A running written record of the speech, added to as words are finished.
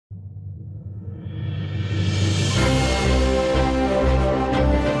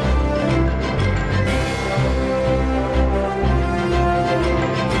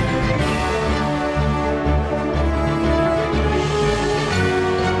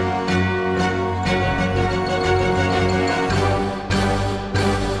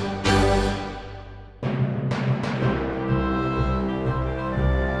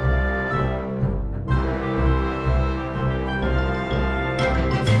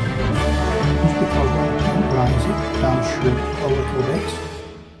because when the paint dries it can shrink a little bit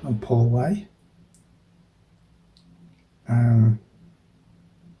and pull away.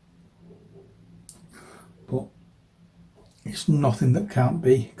 But it's nothing that can't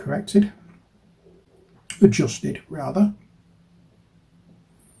be corrected, adjusted rather.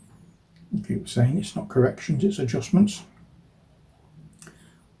 I keep saying it's not corrections, it's adjustments.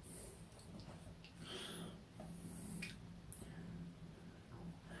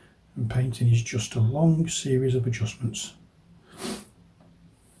 And painting is just a long series of adjustments.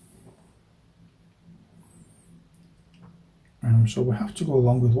 So we have to go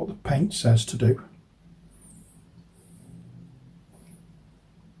along with what the paint says to do.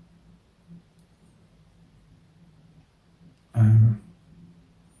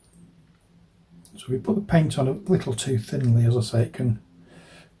 So we put the paint on a little too thinly, as I say, it can,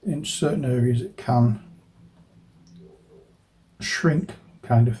 in certain areas it can shrink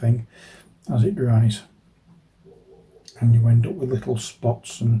kind of thing as it dries, and you end up with little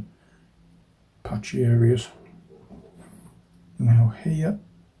spots and patchy areas. Now here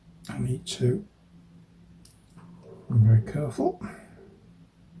I need to be very careful,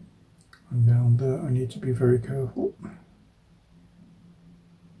 and down there I need to be very careful.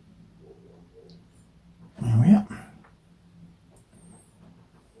 There we are.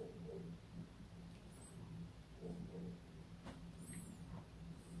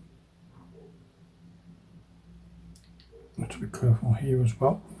 I have to be careful here as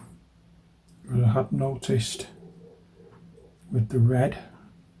well, because I had noticed with the red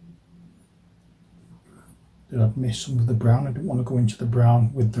that I'd missed some of the brown. I didn't want to go into the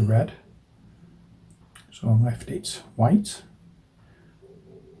brown with the red, so I left it white.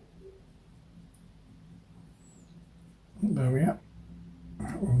 There we are.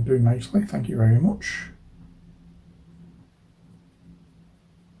 That will do nicely, thank you very much.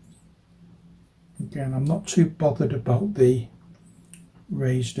 Again, I'm not too bothered about the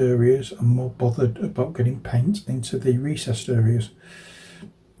raised areas. I'm more bothered about getting paint into the recessed areas.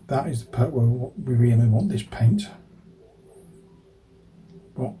 That is the part where we really want this paint.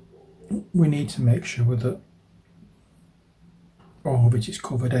 But we need to make sure that all of it is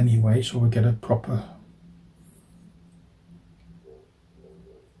covered anyway, so we get a proper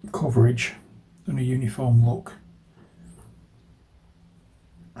coverage and a uniform look.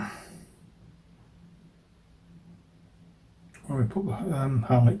 When we put the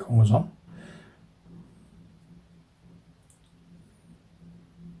highlight colours on,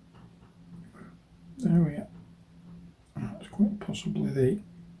 there we are. That's quite possibly the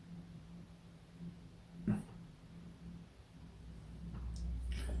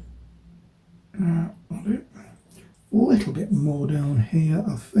I'll do a little bit more down here,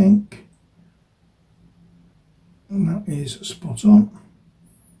 I think, and that is spot on,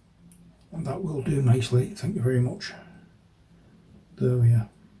 and that will do nicely, thank you very much. There we are.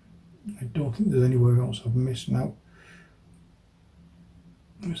 I don't think there's anywhere else I've missed now.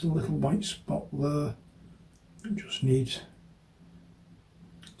 There's a little white spot there, it just needs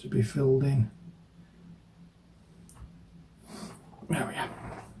to be filled in. There we are.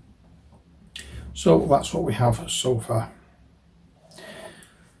 So that's what we have so far.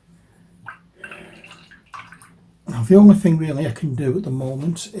 Now the only thing really I can do at the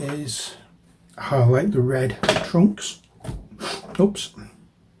moment is highlight the red trunks. Oops.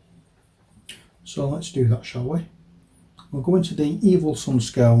 So let's do that, shall we? We'll go into the Evil Sun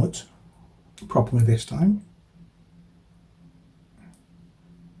Scarlet properly this time.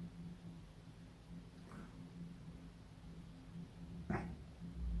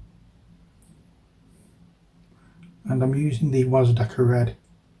 And I'm using the Wazdaka Red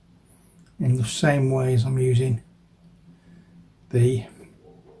in the same way as I'm using the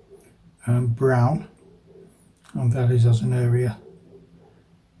brown, and that is as an area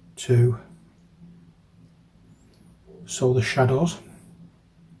to sow the shadows.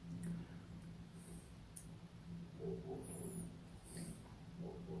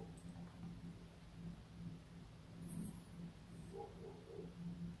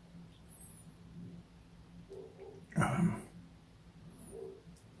 I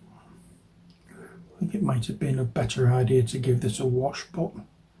think it might have been a better idea to give this a wash, but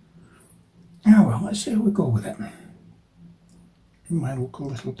oh well, let's see how we go with it. It might look a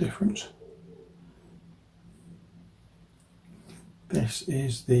little different. This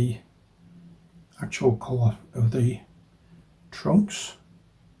is the actual colour of the trunks.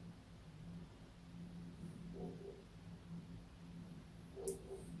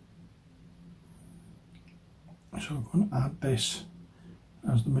 So I'm going to add this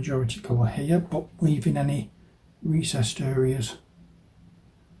as the majority colour here, but leaving any recessed areas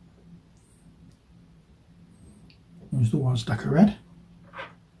Use the one stack of red.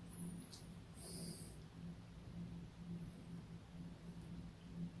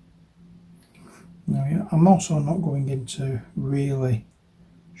 Now, yeah, I'm also not going into really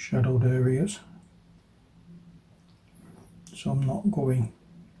shadowed areas, so I'm not going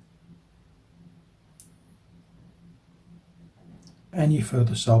any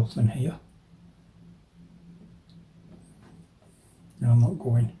further south than here. Now, I'm not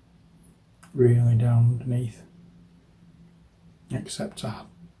going really down underneath, except to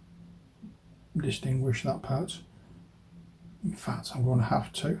distinguish that part. In fact, I'm going to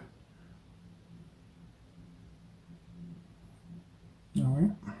have to.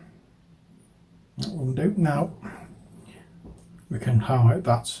 Alright, that will do. Now we can highlight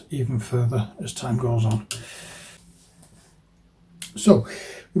that even further as time goes on. So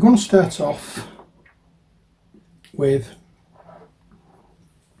we're going to start off with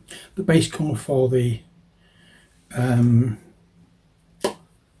the base colour for the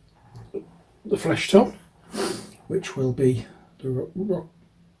flesh tone, which will be the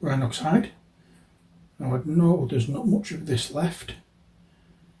rhinox hide. Now I know there's not much of this left.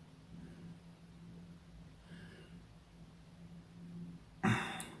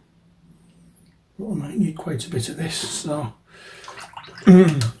 But I might need quite a bit of this, so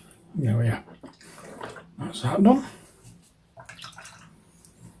there we are. That's that done.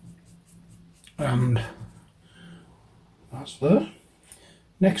 And that's there.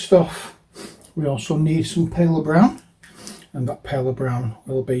 Next off, we also need some paler brown, and that paler brown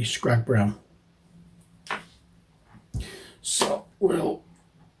will be scrag brown. So we'll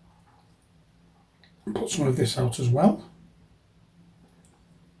put some of this out as well.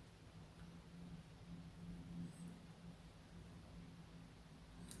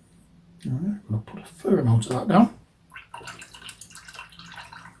 I'm going to put a fair amount of that down.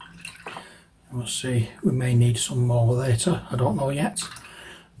 We'll see, we may need some more later, I don't know yet.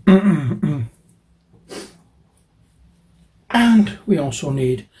 And we also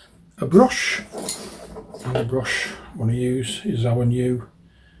need a brush, and the brush I want to use is our new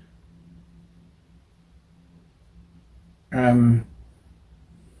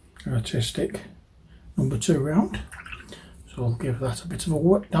artistic number 2 round. So I'll give that a bit of a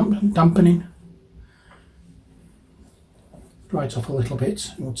wet dampening. Dry it off a little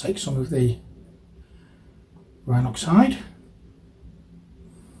bit, and we'll take some of the rhinox hide,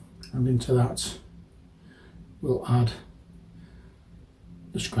 and into that we'll add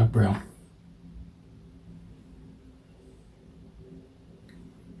the scrag brown.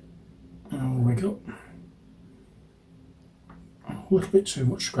 And there we go. A little bit too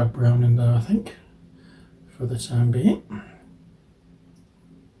much scrag brown in there, I think, for the time being.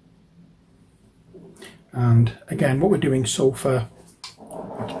 And again, what we're doing so far,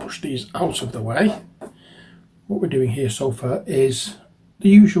 let's push these out of the way. What we're doing here so far is the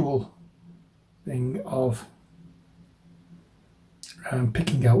usual thing of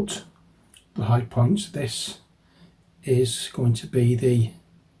picking out the high points. This is going to be the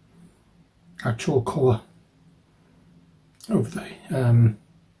actual colour of the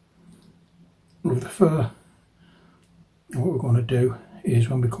fur. And what we're going to do is,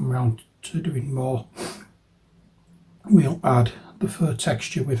 when we come around to doing more, we'll add the fur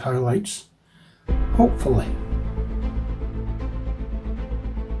texture with highlights, hopefully.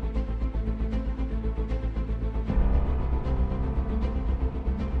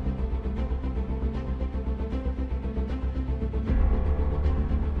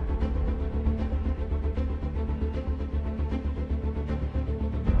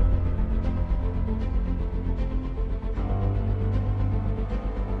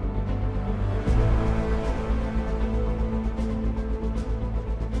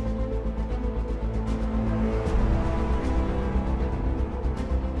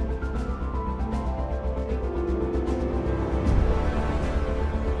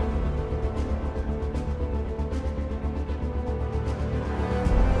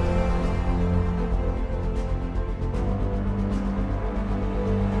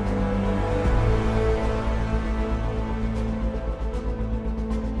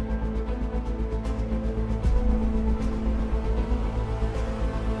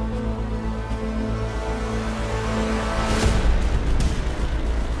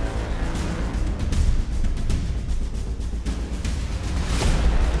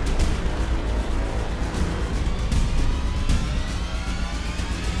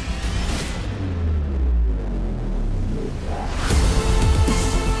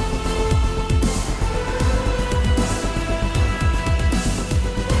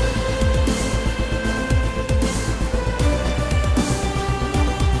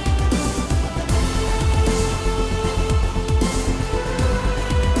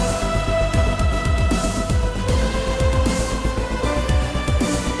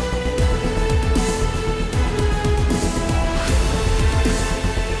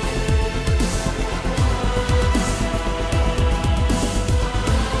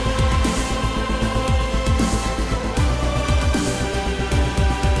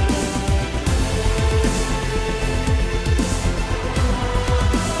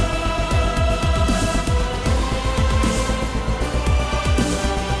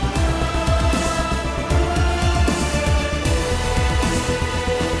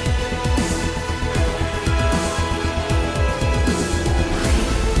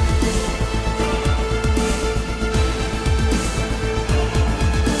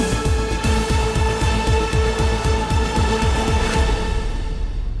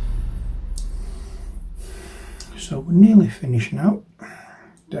 finish now.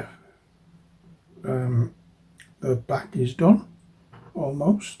 The back is done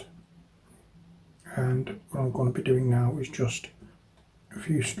almost, and what I'm going to be doing now is just a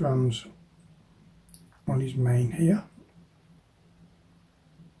few strands on his mane here.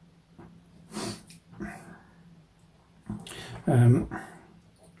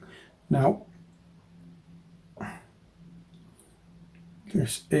 Now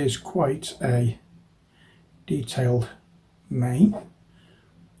this is quite a detailed mane,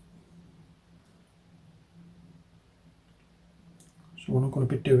 so what I'm going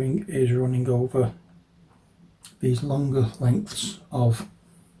to be doing is running over these longer lengths of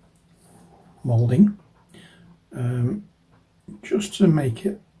moulding, just to make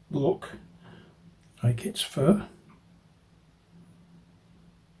it look like it's fur.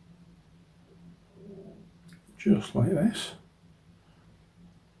 Just like this,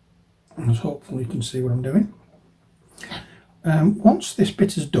 and hopefully you can see what I'm doing. Once this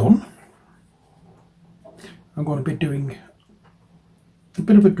bit is done, I'm going to be doing a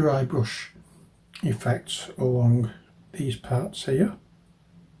bit of a dry brush effect along these parts here,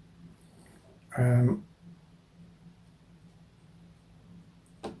 and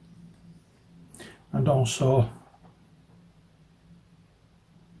also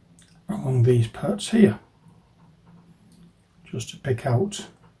along these parts here, just to pick out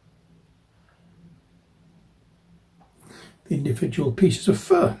the individual pieces of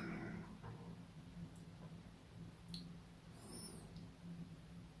fur.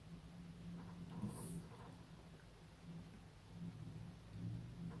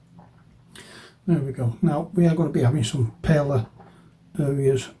 There we go. Now we are going to be having some paler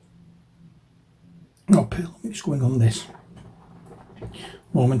areas. Not pale, it's going on this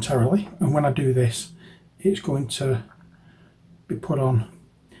momentarily, and when I do this, it's going to be put on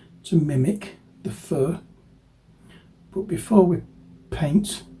to mimic the fur. But before we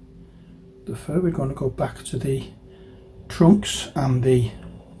paint the fur, we're going to go back to the trunks and the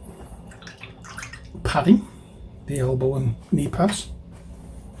padding, the elbow and knee pads.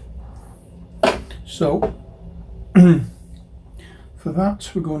 So for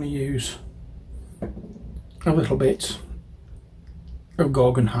that we're going to use a little bit of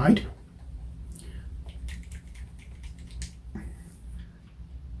gorgon hide.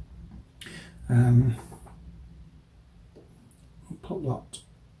 I'll put that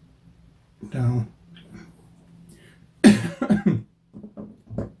down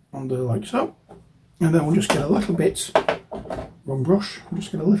under like so, and then we'll just get a little bit one brush, we'll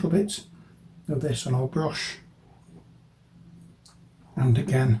just get a little bit of this on our brush, and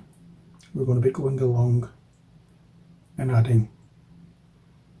again we're going to be going along and adding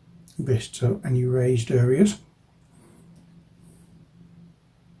this to any raised areas.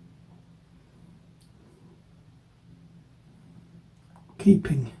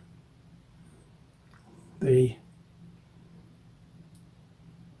 Keeping the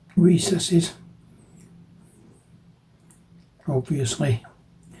recesses obviously,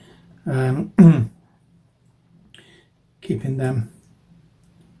 keeping them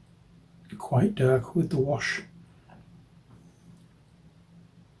quite dark with the wash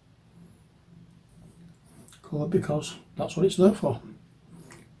colour, because that's what it's there for.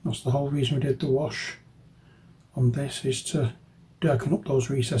 That's the whole reason we did the wash on this, is to darken up those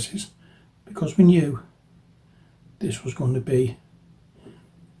recesses, because we knew this was going to be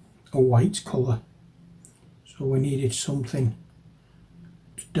a white colour, so we needed something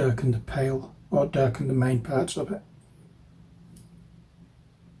to darken the pale, or darken the main parts of it.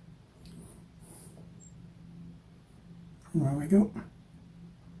 There we go.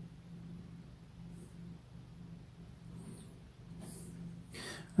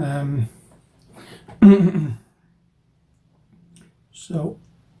 So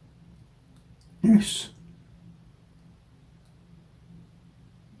this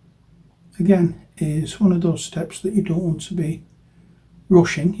again is one of those steps that you don't want to be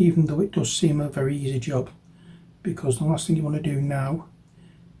rushing, even though it does seem a very easy job, because the last thing you want to do now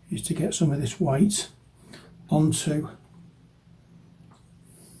is to get some of this white onto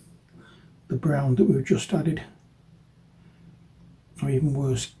the brown that we've just added, or even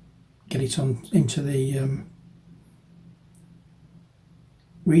worse, get it on into the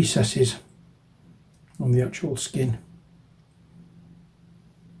recesses on the actual skin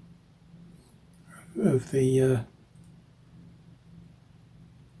of the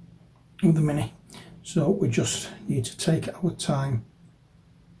mini. So we just need to take our time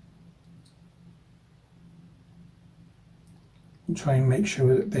and try and make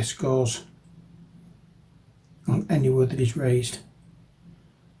sure that this goes on anywhere that is raised.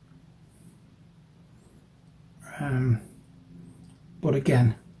 but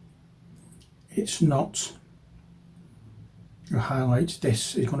again, it's not a highlight.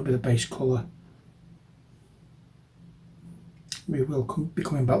 This is going to be the base colour. We will be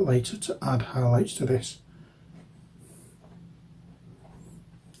coming back later to add highlights to this.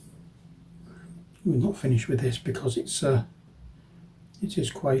 We're not finished with this because it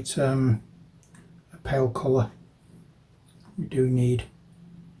is quite a pale colour. We do need,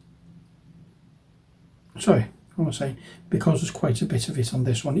 sorry, I want to say, because there's quite a bit of it on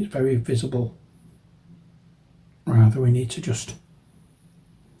this one, it's very visible. Rather, we need to just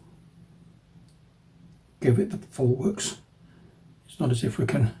give it the full works. It's not as if we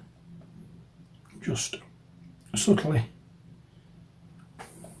can just subtly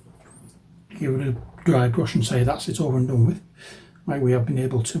give it a dry brush and say that's it over and done with, like we have been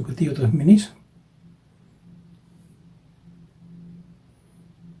able to with the other minis.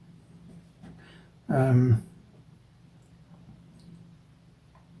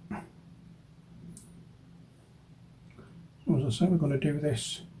 As I said, we're going to do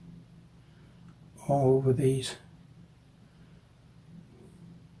this all over these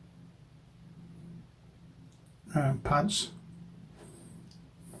pads.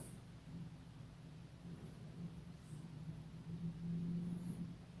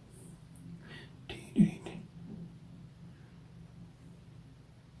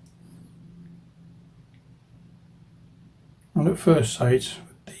 And at first sight,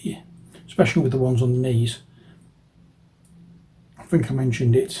 especially with the ones on the knees, I think I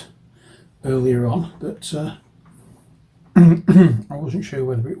mentioned it earlier on that I wasn't sure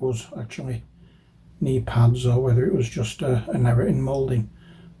whether it was actually knee pads or whether it was just an error in moulding,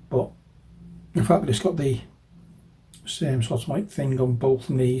 but the fact that it's got the same sort of like thing on both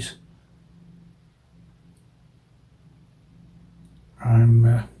knees,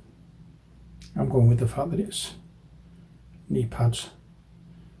 I'm going with the fact that it's knee pads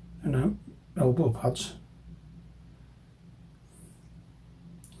and elbow pads.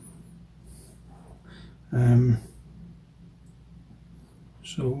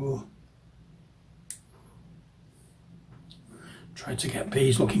 So we'll try to get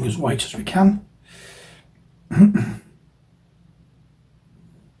these looking as white as we can.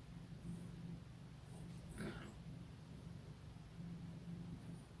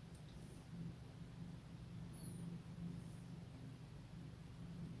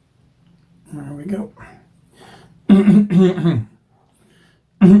 There we go.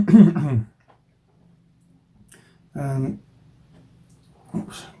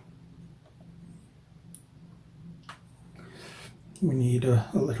 Oops. We need a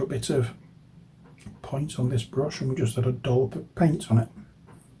little bit of point on this brush, and we just had a dollop of paint on it,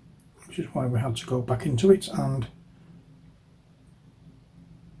 which is why we had to go back into it and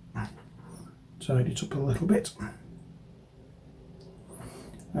tidy it up a little bit.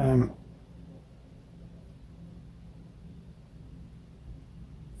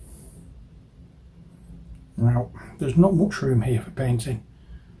 Now, there's not much room here for painting,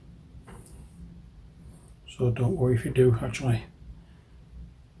 so don't worry if you do actually,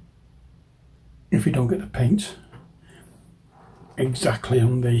 if you don't get the paint exactly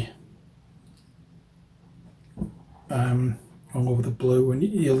on the all over the blue and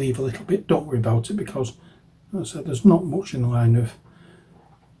you leave a little bit, don't worry about it, because as I said, there's not much in the line of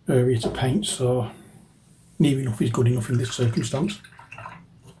area to paint, so near enough is good enough in this circumstance.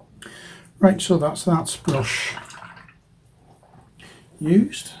 Right, so that's that brush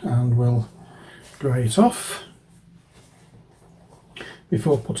used, and we'll dry it off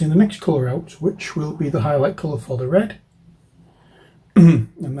before putting the next colour out, which will be the highlight colour for the red,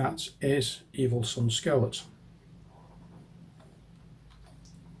 and that is Evil Sun Scarlet.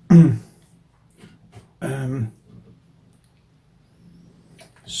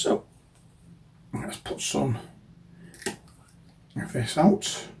 So let's put some of this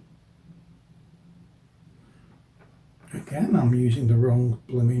out. Again, I'm using the wrong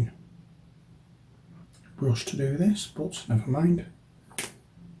blooming brush to do this, but never mind.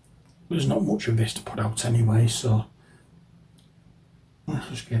 There's not much of this to put out anyway, so let's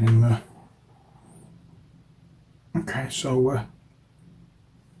just get in there. Okay, so we're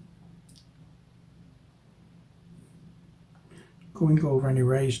going over any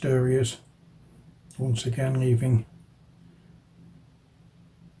raised areas, once again leaving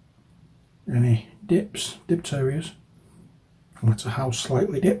any dipped areas. No matter how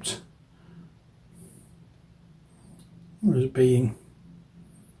slightly dipped, as being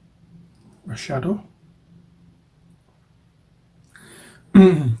a shadow.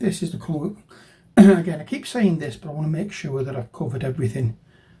 This is the colour. Again, I keep saying this, but I want to make sure that I've covered everything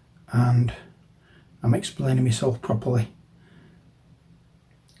and I'm explaining myself properly.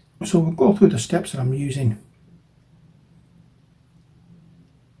 So we'll go through the steps that I'm using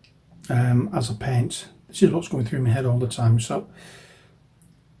as a paint. This is what's going through my head all the time. So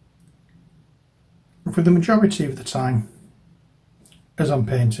for the majority of the time as I'm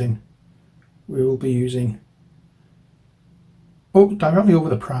painting, we will be using, directly over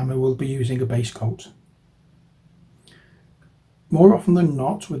the primer, we'll be using a base coat. More often than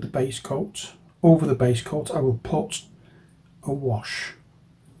not, with the base coat, over the base coat, I will put a wash.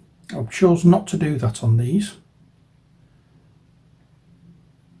 I've chosen not to do that on these,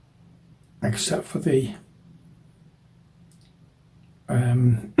 except for the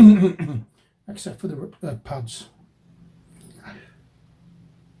pads.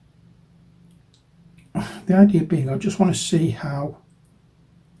 The idea being, I just want to see how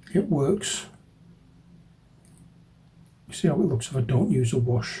it works. See how it looks if I don't use a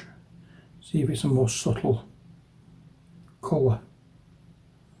wash. See if it's a more subtle colour.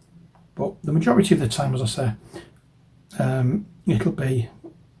 But the majority of the time, as I say, it'll be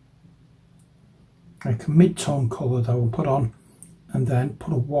like a mid-tone colour that I will put on and then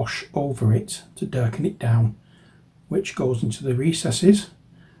put a wash over it to darken it down, which goes into the recesses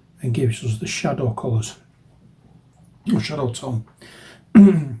and gives us the shadow colours, or shadow tone.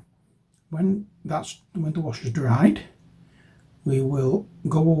 When the wash is dried, we will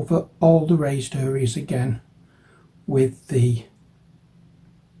go over all the raised areas again with the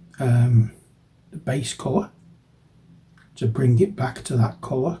base colour to bring it back to that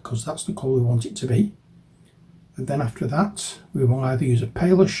colour, because that's the colour we want it to be. And then after that, we will either use a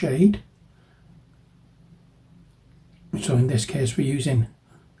paler shade, so in this case we're using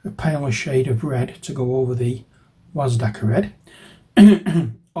a paler shade of red to go over the Wazdaka red,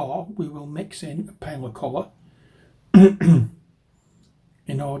 or we will mix in a paler colour in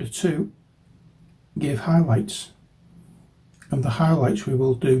order to give highlights. And the highlights we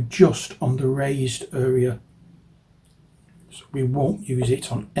will do just on the raised area, so we won't use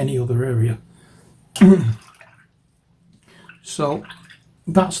it on any other area. So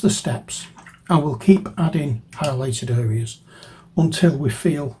that's the steps, and we'll keep adding highlighted areas until we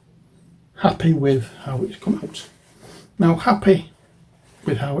feel happy with how it's come out. Now, happy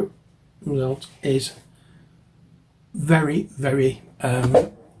with how it comes out is very, very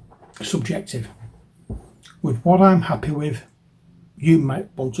subjective. With what I'm happy with, you might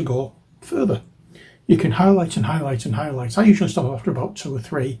want to go further. You can highlight and highlight and highlight. I usually stop after about 2 or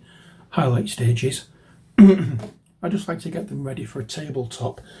 3 highlight stages. I just like to get them ready for a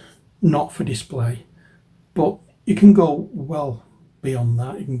tabletop, not for display. But you can go well beyond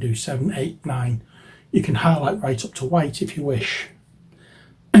that. You can do 7, 8, 9. You can highlight right up to white if you wish.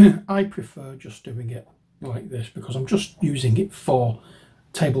 I prefer just doing it like this because I'm just using it for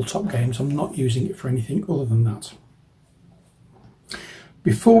tabletop games. I'm not using it for anything other than that.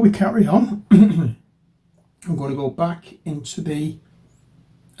 Before we carry on, I'm going to go back into the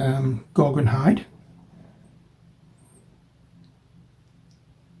Gorgon hide.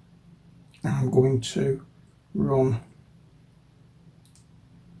 I'm going to run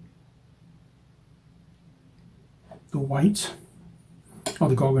the white or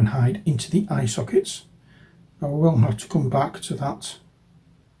the Gorgon hide into the eye sockets. I will have to come back to that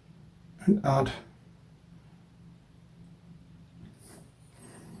and add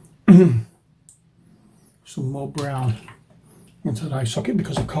some more brown into the eye socket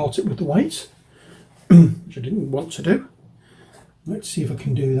because I caught it with the white, which I didn't want to do. Let's see if I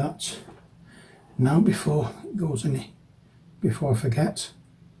can do that now before it goes any, before I forget.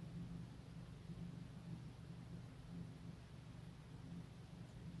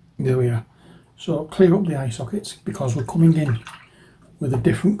 There we are. So clear up the eye sockets because we're coming in with a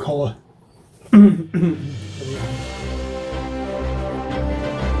different colour.